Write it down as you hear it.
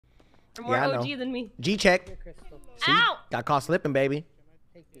You're more OG than me. G-check. See? Ow! Got caught slipping, baby.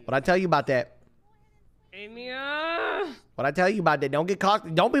 What'd I tell you about that? Damea. What'd I tell you about that? Don't get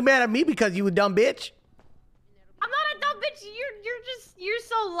caught. Don't be mad at me because you a dumb bitch. I'm not a dumb bitch. You're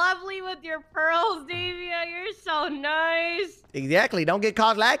so lovely with your pearls, Damea. You're so nice. Exactly. Don't get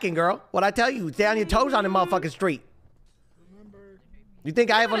caught lacking, girl. What'd I tell you? Stay on your toes on the motherfucking street. You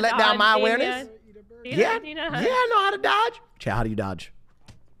think I ever let down my awareness? Yeah. Yeah, I know how to dodge. Chat, how do you dodge?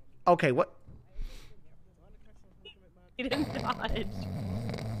 Okay, what? You didn't dodge.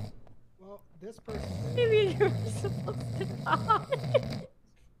 Well, this person. Maybe you were supposed to dodge.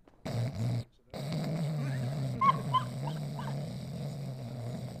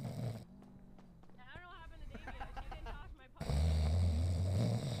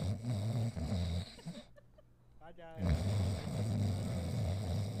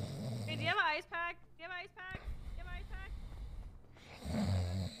 Hey, do you have an ice pack? Do you have an ice pack? Do you have an ice pack?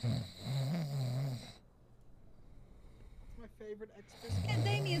 It's my favorite express. Get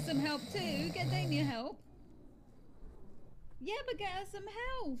Damea some help too. Get Damea help. Yeah, but get her some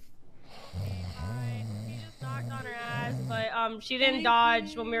help. She just knocked on her ass, but she didn't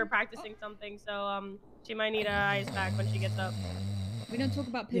dodge when we were practicing something, so she might need an ice pack when she gets up. We don't talk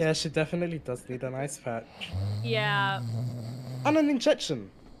about piss. Yeah, she definitely does need an ice patch. Yeah. And an injection.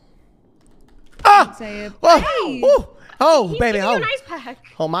 Ah! Oh, hey. Oh, baby. An ice pack.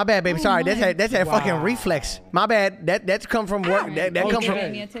 Oh, my bad, baby. Sorry, that's a fucking reflex. My bad. That's come from work. That come from,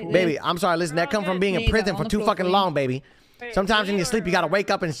 baby. I'm sorry. Listen, that come from being in prison for too fucking long, baby. Sometimes in your sleep, you gotta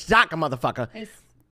wake up and shock a motherfucker.